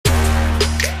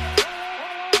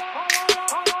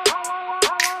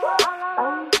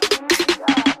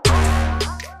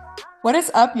What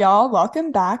is up, y'all?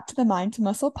 Welcome back to the Mind to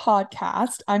Muscle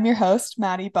podcast. I'm your host,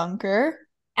 Maddie Bunker.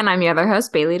 And I'm your other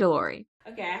host, Bailey Delori.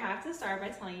 Okay, I have to start by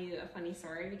telling you a funny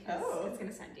story because it's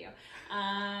gonna send you.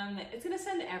 It's gonna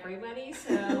send everybody.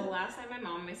 So last time my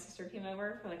mom and my sister came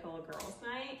over for like a little girls'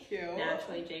 night. Cute.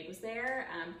 Naturally, Jake was there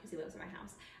because he lives in my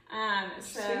house.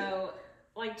 So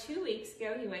like 2 weeks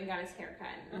ago, he went and got his hair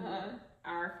cut.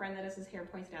 Our friend that does his hair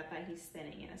pointed out that he's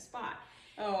thinning in a spot.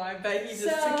 Oh, I bet he just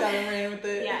took that and ran with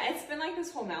it. Yeah, it's been like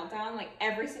this whole meltdown, like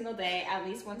every single day, at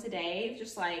least once a day.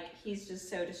 Just like he's just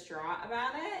so distraught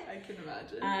about it. I can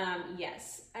imagine.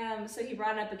 Yes. So he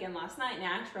brought it up again last night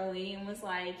naturally and was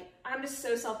like, I'm just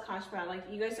so self-conscious about it. Like,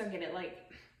 you guys don't get it. Like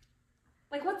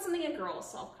what's something a girl is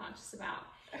self-conscious about?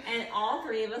 And all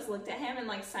three of us looked at him and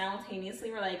like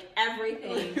simultaneously were like,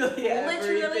 everything.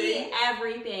 Literally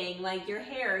everything. Like your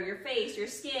hair, your face, your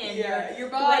skin, your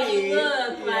body. The way you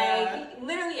look, like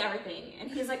literally everything. And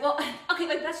he's like, well, okay,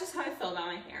 like that's just how I feel about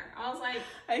my hair. I was like,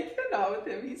 I cannot with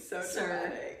him. He's so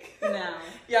dramatic. No.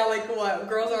 Yeah, like what?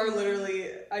 Girls are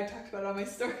literally, I talked about it on my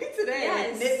story today,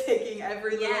 like nitpicking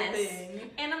every little thing.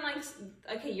 And I'm like,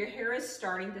 okay, your hair is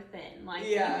starting to thin. Like,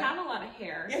 you have a lot of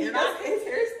hair. Yeah, his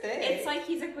hair is thin. It's like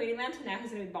he's equating that to now he's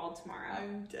going to be bald tomorrow.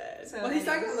 I'm dead. So, well, he's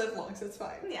not going to live long, so it's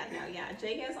fine. Yeah.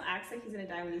 Jake acts like he's going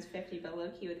to die when he's 50, but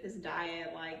low-key with his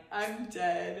diet, like... I'm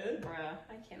dead. Bruh,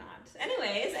 I cannot.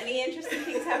 Anyways, any interesting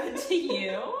things happen to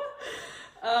you?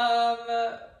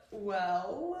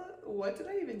 Well, what did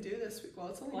I even do this week? Well,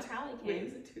 it's only Hallie came.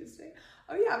 Is it Tuesday?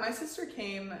 Oh yeah, my sister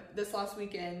came this last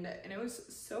weekend and it was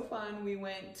so fun. We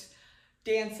went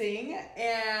dancing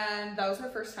and that was her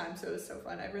first time, so it was so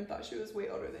fun. Everyone thought she was way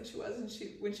older than she was, and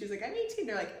when she's like, I'm 18,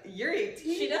 they're like, you're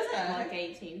 18? She doesn't look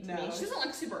 18 to me. She doesn't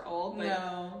look super old, but...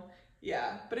 No.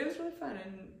 Yeah, but it was really fun,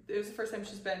 and it was the first time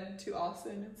she's been to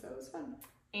Austin, and so it was fun.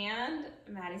 And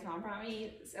Maddie's mom brought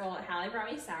me, Hallie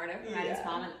brought me sourdough from Maddie's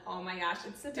mom, and oh my gosh,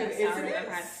 it's the best sourdough I've ever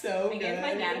had. So good. I gave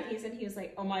my dad a piece, and he was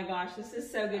like, oh my gosh, this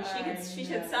is so good. She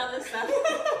should sell this stuff.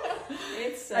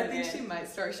 It's so good. I think she might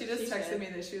start. She just texted me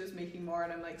that she was making more,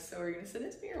 and I'm like, so are you going to send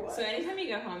it to me or what? So anytime you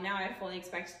go home now, I fully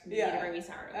expect you to bring me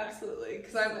sourdough. Absolutely.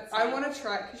 Because I want to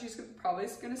try, because she's probably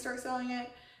going to start selling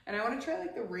it. And I want to try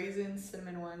like the raisin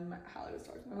cinnamon one Hallie was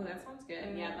talking about. Oh, that sounds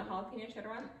good. Yeah, the jalapeno cheddar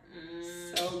one.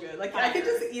 So good. Like I could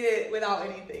just eat it without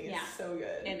anything. It's so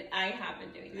good. And I have been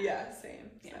doing that. Yeah,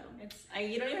 same. Yeah. So.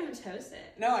 You don't even have to toast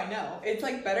it. No, I know. It's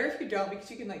like better if you don't,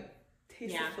 because you can like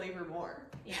taste the flavor more.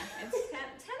 Yeah, it's 10 out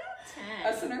of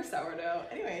 10. Us and our sourdough.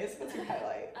 Anyways, what's your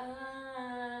highlight?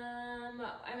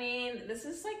 I mean, this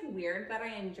is like weird that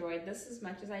I enjoyed this as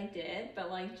much as I did, but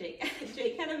like Jake had a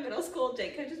Jake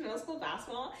coaches middle school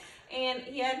basketball, and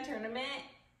he had a tournament,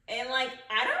 and like,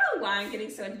 I don't know why I'm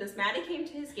getting so into this. Maddie came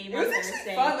to his game on Thursday. It was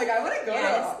actually fun, like I want to go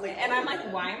to like, and I'm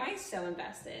like, why am I so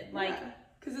invested? Like,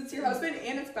 because it's your husband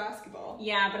and it's basketball.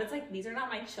 Yeah, but it's like, these are not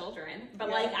my children.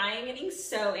 But like, I am getting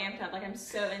so amped up. Like, I'm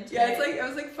so into it. Yeah, it's like, it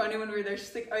was like funny when we were there.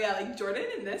 She's like, oh yeah, like Jordan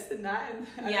and this and that.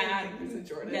 And I don't think there's a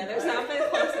Jordan. Yeah, there's not been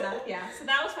close enough. Yeah, so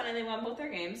that was fun. And they won both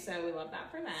their games. So we love that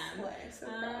for them. So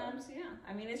yeah,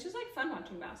 I mean, it's just like fun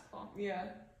watching basketball. Yeah,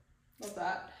 love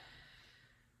that.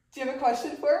 Do you have a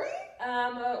question for me?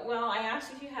 Well, I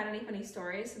asked if you had any funny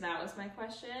stories. So that was my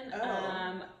question.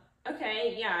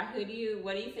 Okay, yeah.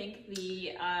 What do you think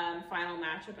the final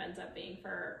matchup ends up being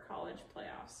for college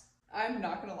playoffs? I'm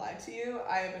not gonna lie to you.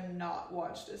 I have not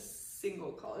watched a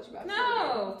single college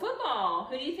basketball game. Football.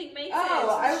 Who do you think makes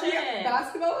it?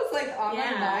 Basketball was like on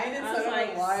my mind, and so I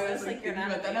don't know why I was like thinking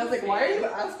about that. And I was like, why are you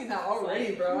asking that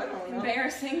already, bro? I don't know.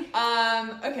 Embarrassing.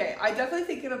 Okay, I definitely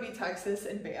think it'll be Texas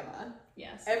and Bama.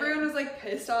 Yes. Everyone was like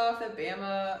pissed off that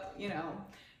Bama,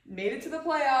 made it to the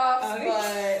playoffs,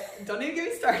 but don't even get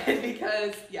me started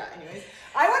because, anyways.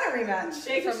 I want a rematch.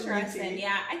 Jake from UT.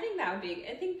 Yeah, I think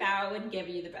that would give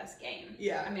you the best game.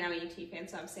 Yeah. I mean, I'm a UT fan,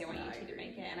 so obviously I want UT to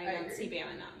make it, and I don't see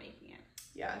Bama not making it.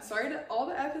 Yeah, sorry to all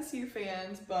the FSU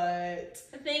fans, but...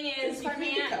 The thing is, you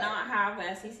can't not have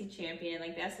the SEC champion.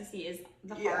 Like, the SEC is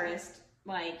the hardest,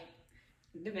 like,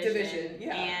 division.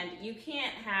 Yeah. And you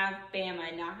can't have Bama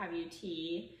and not have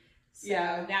UT. So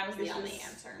that was the only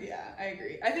answer. Yeah, I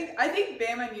agree. I think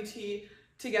Bama and UT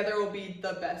together will be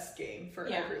the best game for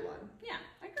everyone. Yeah,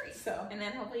 I agree. So, and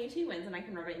then hopefully UT wins, and I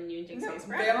can rub it in you and Jake's face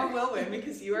forever. Bama will win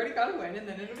because you already got a win, and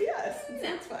then it'll be us.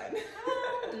 That's fine.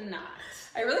 Not.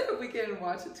 I really hope we can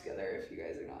watch it together if you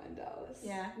guys are not in Dallas.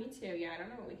 Yeah, me too. Yeah, I don't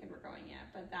know what weekend we're going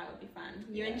yet, but that would be fun.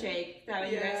 You and Jake, that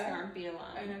way you guys aren't be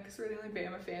alone. I know, because we're the only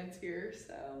Bama fans here,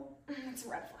 so. That's a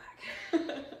red flag.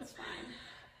 That's fine.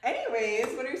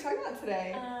 Anyways, what are we talking about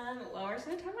today? Well, we're just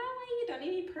going to talk about why you don't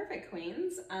need to be perfect,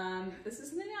 queens. This is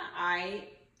something that I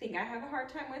think I have a hard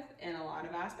time with in a lot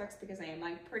of aspects because I am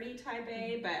like pretty type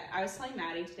A, but I was telling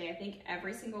Maddie today, I think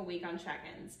every single week on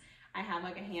check-ins, I have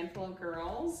like a handful of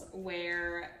girls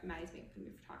where Maddie's making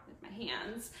me talking with my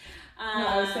hands. No,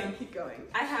 I was saying keep going.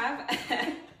 I have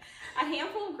a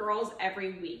handful of girls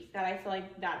every week that I feel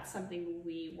like that's something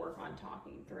we work on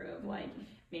talking through of like,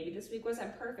 maybe this week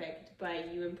wasn't perfect,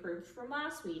 but you improved from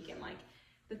last week. And like,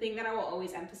 the thing that I will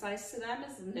always emphasize to them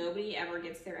is nobody ever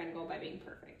gets their end goal by being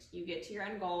perfect. You get to your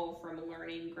end goal from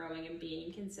learning, growing, and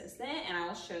being consistent. And I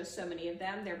will show so many of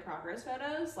them their progress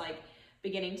photos, like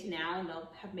beginning to now, and they'll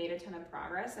have made a ton of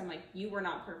progress. I'm like, you were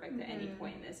not perfect at any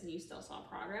point in this, and you still saw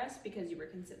progress because you were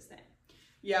consistent.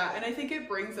 Yeah, and I think it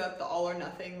brings up the all or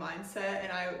nothing mindset.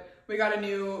 And we got a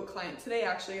new client today,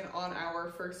 actually, and on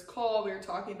our first call, we were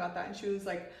talking about that, and she was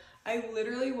like, I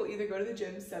literally will either go to the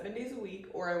gym 7 days a week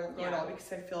or I won't go at all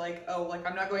because I feel like, oh, like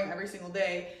I'm not going every single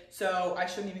day, so I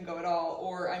shouldn't even go at all,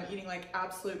 or I'm eating like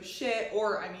absolute shit,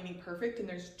 or I'm eating perfect and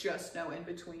there's just no in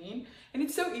between. And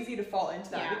it's so easy to fall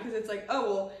into that because it's like, oh,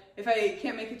 well, if I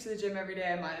can't make it to the gym every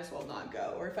day, I might as well not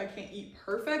go. Or if I can't eat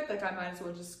perfect, like I might as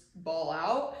well just ball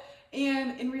out.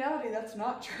 And in reality, that's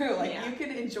not true. Like you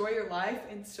can enjoy your life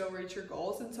and still reach your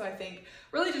goals. And so I think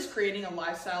really just creating a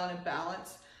lifestyle and a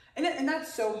balance. And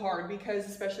that's so hard because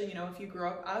especially, you know, if you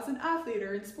grow up as an athlete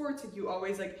or in sports, like you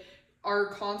always like are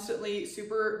constantly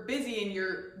super busy and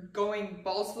you're going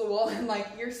balls to the wall in like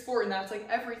your sport, and that's like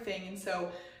everything. And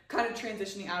so kind of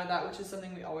transitioning out of that, which is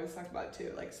something we always talk about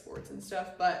too, like sports and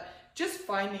stuff, but just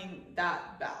finding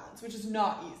that balance, which is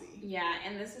not easy. Yeah,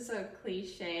 and this is a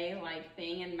cliche like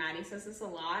thing, and Maddie says this a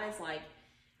lot, is like,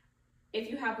 if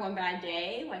you have one bad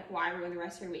day, like why ruin the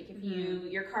rest of your week? If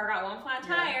your car got one flat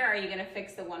tire, are you gonna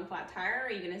fix the one flat tire, or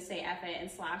are you gonna say F it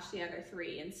and slash the other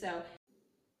 3? And so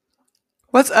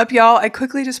what's up, y'all? I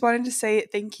quickly just wanted to say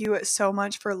thank you so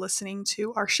much for listening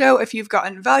to our show. If you've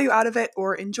gotten value out of it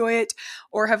or enjoy it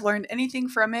or have learned anything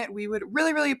from it, we would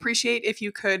really, really appreciate if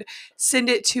you could send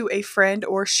it to a friend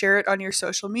or share it on your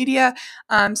social media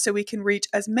so we can reach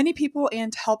as many people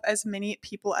and help as many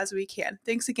people as we can.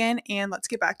 Thanks again, and let's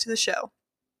get back to the show.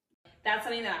 That's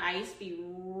something that I used to be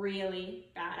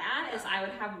really bad at, is I would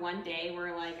have one day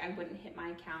where like I wouldn't hit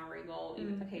my calorie goal.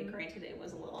 Okay, granted it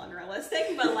was a little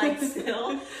unrealistic, but like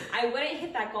still, I wouldn't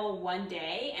hit that goal one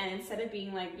day, and instead of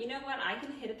being like, you know what, I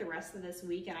can hit it the rest of this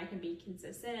week and I can be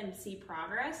consistent and see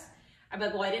progress, I'm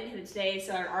like, well, I didn't hit it today,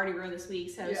 so I already ruined this week,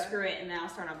 so screw it, and then I'll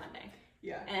start on Monday.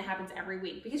 Yeah. And it happens every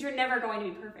week because you're never going to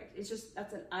be perfect. It's just,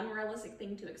 that's an unrealistic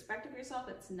thing to expect of yourself.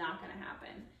 It's not going to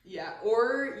happen. Yeah.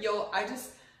 Or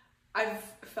I've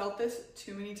felt this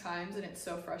too many times, and it's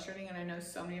so frustrating, and I know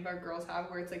so many of our girls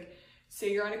have, where it's like,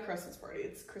 say you're at a Christmas party,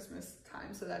 it's Christmas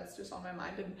time, so that's just on my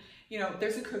mind, and you know,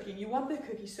 there's a cookie, and you want the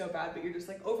cookie so bad, but you're just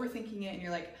like overthinking it, and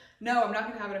you're like, no, I'm not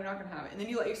gonna have it, and then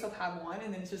you let yourself have one,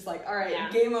 and then it's just like, all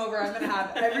right, game over, I'm gonna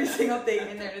have every single thing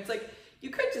in there, and it's like, you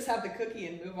could just have the cookie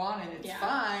and move on, and it's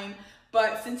fine.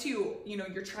 But since you're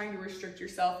trying to restrict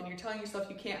yourself and you're telling yourself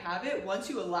you can't have it, once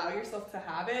you allow yourself to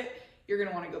have it, you're going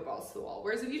to want to go balls to the wall.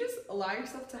 Whereas if you just allow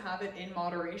yourself to have it in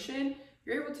moderation,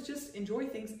 you're able to just enjoy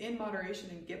things in moderation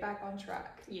and get back on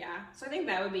track. Yeah. So I think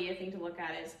that would be a thing to look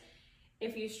at, is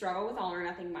if you struggle with all or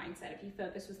nothing mindset, if you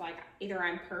focus with like, either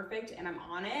I'm perfect and I'm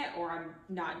on it, or I'm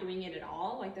not doing it at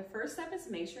all, like the first step is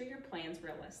to make sure your plan's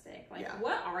realistic. Like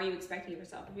what are you expecting of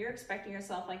yourself? If you're expecting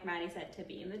yourself, like Maddie said, to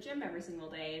be in the gym every single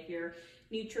day, if your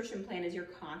nutrition plan is you're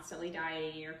constantly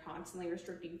dieting, you're constantly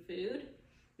restricting food,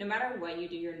 no matter what you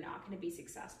do, you're not going to be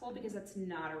successful because that's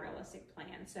not a realistic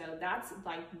plan. So that's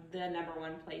like the number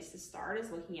one place to start,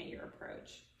 is looking at your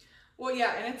approach. Well,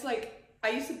 yeah, and it's like, I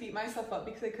used to beat myself up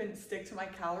because I couldn't stick to my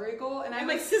calorie goal, and I'm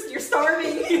like, sis, you're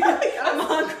starving. I'm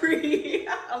hungry.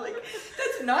 I'm like,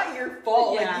 that's not your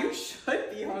fault. Like, you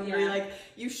should be hungry. Like,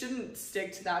 you shouldn't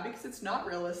stick to that because it's not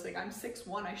realistic. I'm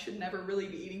 6'1". I should never really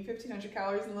be eating 1,500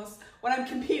 calories unless when I'm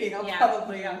competing, I'll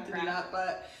probably have to do that.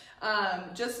 But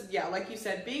like you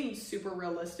said, being super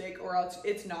realistic, or else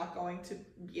it's not going to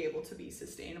be able to be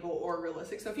sustainable or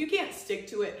realistic. So if you can't stick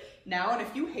to it now, and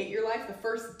if you hate your life the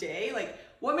first day, like,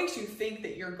 what makes you think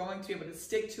that you're going to be able to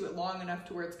stick to it long enough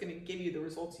to where it's going to give you the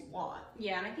results you want?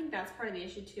 Yeah, and I think that's part of the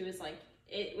issue too, is like,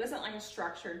 it wasn't like a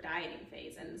structured dieting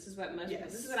phase, and this is what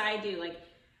this is what I do. Like,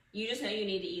 you just know you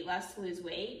need to eat less to lose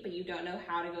weight, but you don't know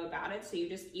how to go about it, so you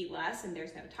just eat less, and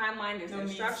there's no timeline, there's no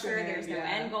structure, there's no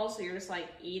end goal, so you're just like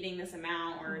eating this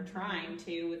amount, or trying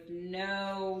to, with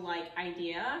no like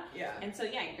idea. And so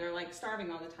you're like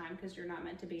starving all the time because you're not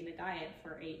meant to be in a diet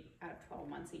for 8 out of 12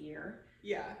 months a year.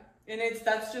 And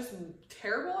that's just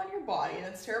terrible on your body, and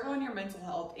it's terrible on your mental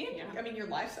health, and I mean your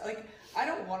lifestyle. Like, I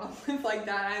don't want to live like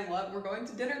that. We're going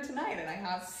to dinner tonight, and I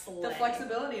have the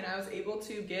flexibility, and I was able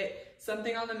to get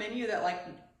something on the menu that, like,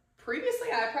 previously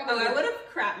I probably I would have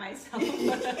crapped myself.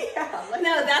 Yeah, like,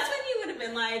 no, that's when you would have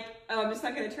been like, oh, I'm just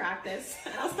not going to track this.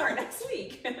 I'll start next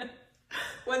week.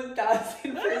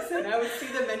 1000%. I would see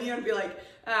the menu and be like,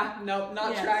 nope,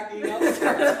 not tracking. I'll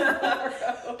start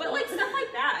tomorrow. But like stuff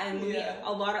like that, and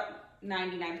a lot of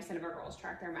 99% of our girls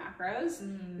track their macros.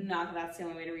 Not that that's the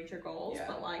only way to reach your goals,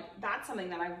 but like that's something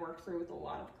that I've worked through with a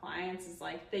lot of clients. Is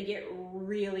like they get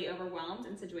really overwhelmed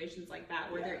in situations like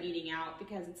that where they're eating out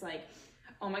because it's like,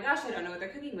 oh my gosh, I don't know what they're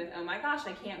cooking with. Oh my gosh,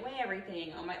 I can't weigh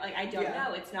everything. Oh my, like, I don't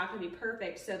know. It's not going to be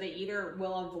perfect. So they either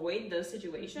will avoid those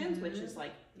situations, which is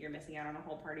like, you're missing out on a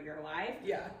whole part of your life.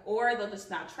 Yeah. Or they'll just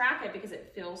not track it because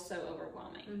it feels so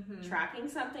overwhelming. Tracking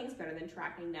something's better than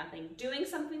tracking nothing. Doing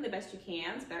something the best you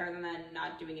can is better than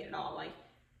not doing it at all. Like,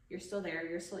 you're still there.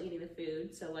 You're still eating the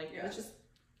food. So like, let's just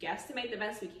guesstimate the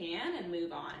best we can and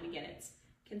move on. And again, it's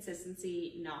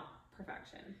consistency, not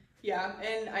perfection. Yeah,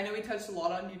 and I know we touched a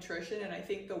lot on nutrition, and I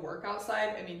think the workout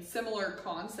side, I mean, similar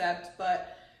concept,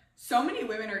 but so many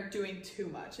women are doing too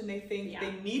much, and they think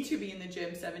they need to be in the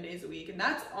gym 7 days a week, and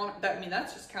that's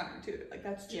just counterintuitive. Like,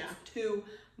 that's just too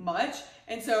much.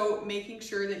 And so making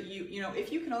sure that you know,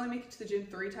 if you can only make it to the gym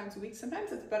 3 times a week,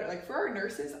 sometimes it's better. Like, for our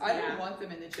nurses, I don't want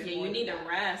them in the gym. Yeah, you need to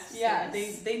rest. Yeah,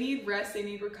 they need rest, they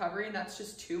need recovery, and that's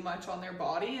just too much on their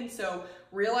body. And so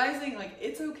realizing, like,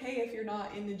 it's okay if you're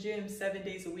not in the gym 7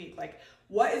 days a week. Like,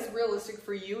 what is realistic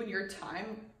for you and your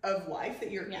time of life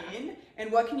that you're in,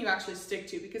 and what can you actually stick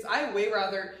to? Because I way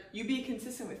rather you be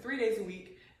consistent with 3 days a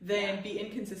week than be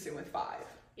inconsistent with 5.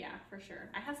 Yeah, for sure.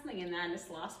 I had something in that and just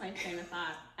lost my train of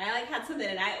thought. I like had something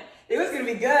and it was gonna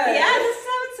be good. Yeah, this has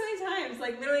happened so many times.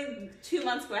 Like literally 2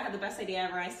 months ago I had the best idea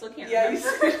ever. I still can't remember.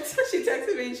 She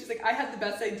texted me and she's like, I had the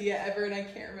best idea ever and I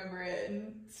can't remember it,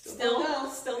 and still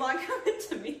not coming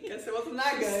to me. Guess it wasn't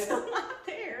that good. Still not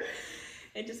there.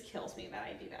 It just kills me that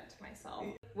I do that to myself.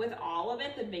 With all of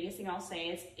it, the biggest thing I'll say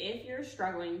is if you're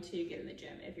struggling to get in the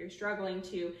gym, if you're struggling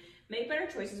to make better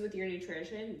choices with your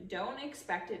nutrition, don't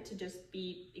expect it to just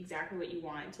be exactly what you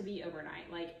want it to be overnight.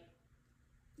 Like,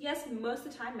 yes, most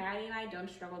of the time, Maddie and I don't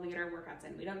struggle to get our workouts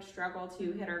in. We don't struggle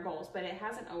to hit our goals, but it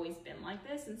hasn't always been like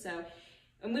this. And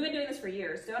we've been doing this for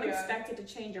years. Don't expect it to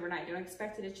change overnight. Don't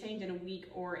expect it to change in a week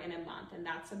or in a month. And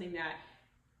that's something that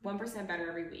 1% better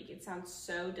every week. It sounds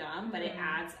so dumb, but it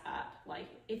adds up. Like,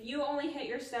 if you only hit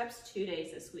your steps 2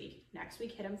 days this week, next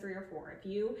week hit them 3 or 4. If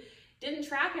you didn't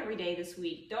track every day this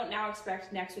week, don't now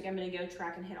expect next week I'm going to go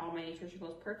track and hit all my nutrition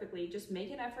goals perfectly. Just make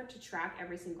an effort to track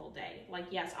every single day. Like,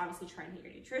 yes, obviously try and hit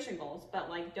your nutrition goals, but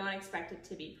like, don't expect it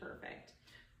to be perfect.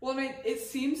 Well, I mean, it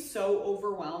seems so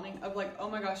overwhelming of like, oh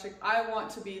my gosh, like I want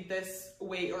to be this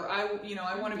weight, or I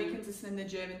want to be consistent in the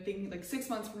gym, and thinking like 6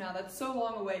 months from now, that's so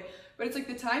long away. But it's like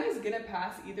the time is going to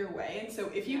pass either way. And so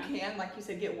if you can, like you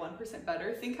said, get 1%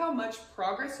 better, think how much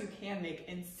progress you can make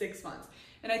in 6 months.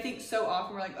 And I think so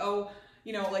often we're like, oh,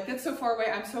 like that's so far away,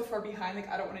 I'm so far behind, like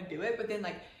I don't want to do it. But then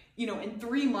like, in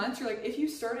 3 months, you're like, if you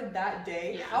started that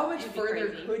day, how much further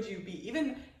could you be?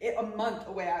 Even a month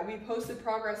away. We posted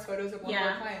progress photos of one of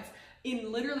our clients.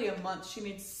 In literally a month, she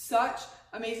made such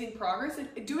amazing progress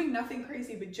and doing nothing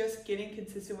crazy, but just getting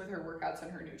consistent with her workouts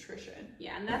and her nutrition.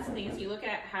 Yeah, and that's the thing is you look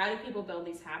at how do people build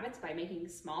these habits by making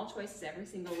small choices every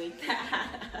single week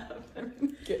that add up.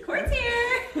 Court's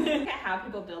here! Look at how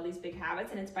people build these big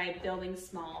habits, and it's by building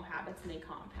small habits and they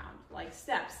compound, like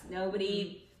steps.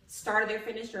 Nobody started their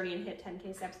fitness journey and hit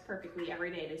 10K steps perfectly every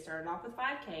day. They started off with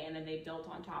 5K and then they built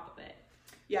on top of it.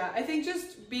 Yeah, I think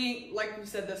just being, like we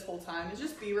said this whole time, is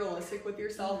just be realistic with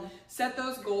yourself. Set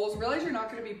those goals. Realize you're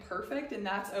not going to be perfect, and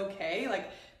that's okay.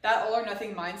 Like, that all or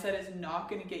nothing mindset is not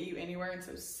going to get you anywhere. And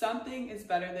so something is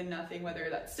better than nothing, whether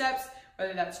that's steps,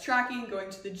 whether that's tracking, going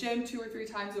to the gym 2 or 3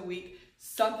 times a week.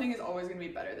 Something is always going to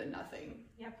be better than nothing.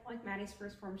 Yep, like Maddie's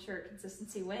first form shirt,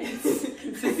 consistency wins.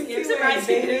 Consistency You're surprised wins,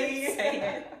 me to baby.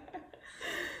 say it.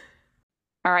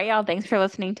 All right, y'all. Thanks for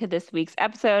listening to this week's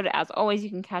episode. As always, you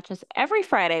can catch us every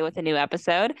Friday with a new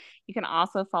episode. You can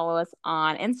also follow us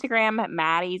on Instagram.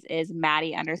 Maddie's is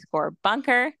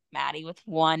Maddie_Bunker, Maddie with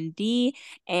 1 D,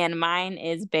 and mine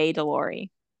is Bay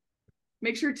Delory.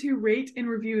 Make sure to rate and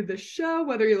review the show,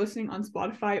 whether you're listening on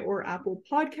Spotify or Apple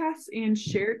Podcasts, and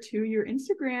share to your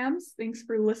Instagrams. Thanks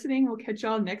for listening. We'll catch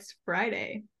y'all next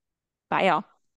Friday. Bye, y'all.